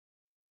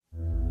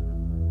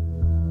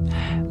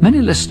Many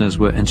listeners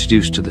were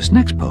introduced to this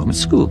next poem at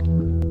school.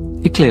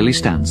 It clearly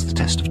stands the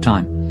test of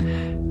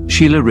time.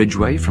 Sheila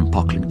Ridgway from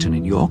Pocklington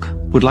in York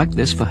would like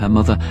this for her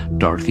mother,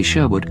 Dorothy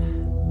Sherwood,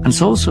 and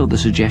it's also the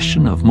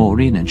suggestion of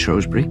Maureen in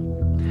Shrewsbury,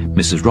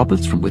 Mrs.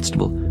 Roberts from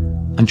Whitstable,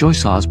 and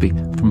Joyce Arsby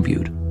from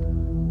Bude.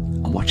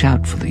 And watch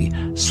out for the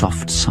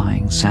soft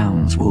sighing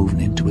sounds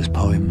woven into his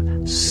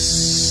poem,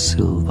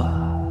 Silver.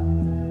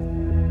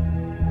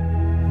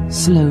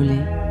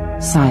 Slowly,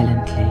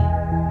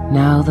 silently,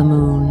 now the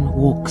moon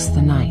walks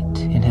the night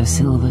in her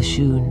silver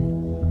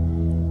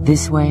shoon.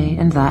 This way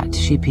and that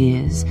she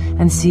peers,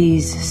 and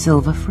sees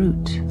silver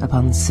fruit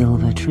upon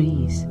silver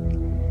trees.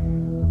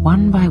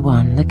 One by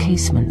one the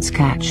casements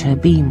catch her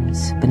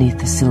beams beneath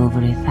the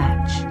silvery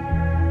thatch.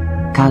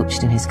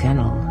 Couched in his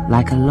kennel,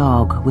 like a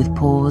log with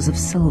paws of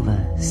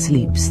silver,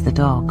 sleeps the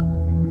dog.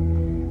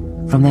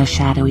 From their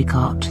shadowy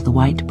cot the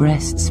white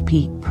breasts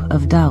peep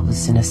of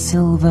doves in a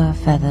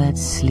silver-feathered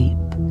sleep.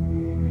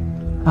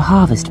 A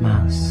harvest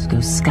mouse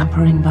goes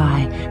scampering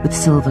by with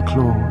silver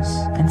claws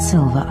and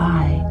silver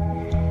eye,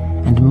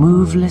 and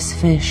moveless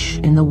fish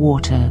in the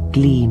water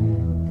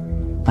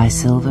gleam by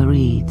silver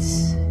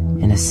reeds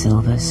in a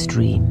silver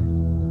stream.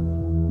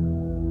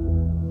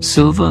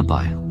 Silver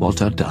by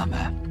Walter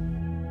Dahmer.